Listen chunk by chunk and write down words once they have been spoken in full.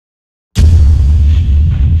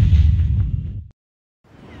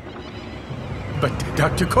But,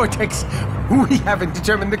 Dr. Cortex, we haven't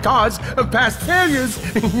determined the cause of past failures.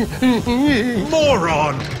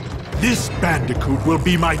 Moron! This Bandicoot will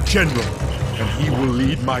be my general, and he will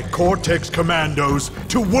lead my Cortex commandos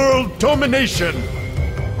to world domination.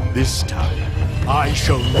 This time, I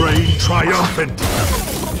shall reign triumphant.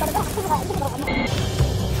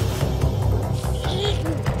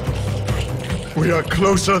 We are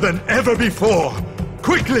closer than ever before.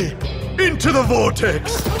 Quickly, into the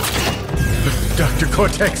vortex. Dr.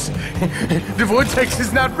 Cortex, the vortex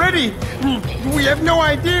is not ready. We have no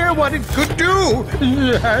idea what it could do.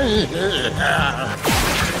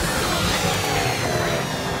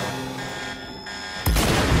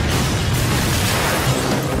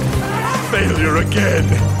 Failure again.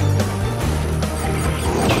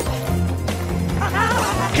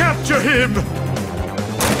 Capture him!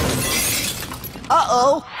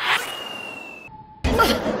 Uh-oh.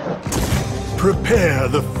 Prepare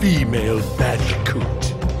the female Bandicoot.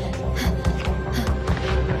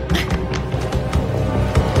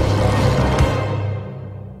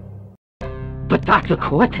 But Dr.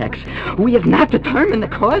 Cortex, we have not determined the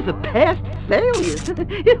cause of past failures.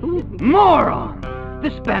 Moron!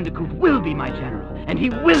 This Bandicoot will be my general, and he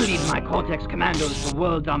will lead my Cortex commandos to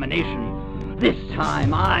world domination. This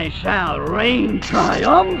time I shall reign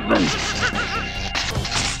triumphant.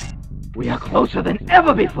 We are closer than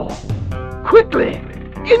ever before. Quickly,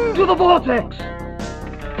 into the vortex!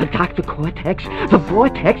 But Dr. Cortex, the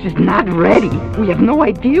vortex is not ready. We have no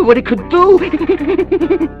idea what it could do.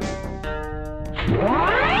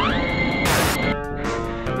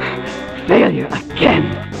 Failure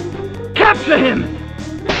again. Capture him!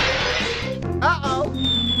 Uh-oh.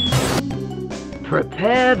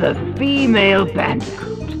 Prepare the female Bandicoot.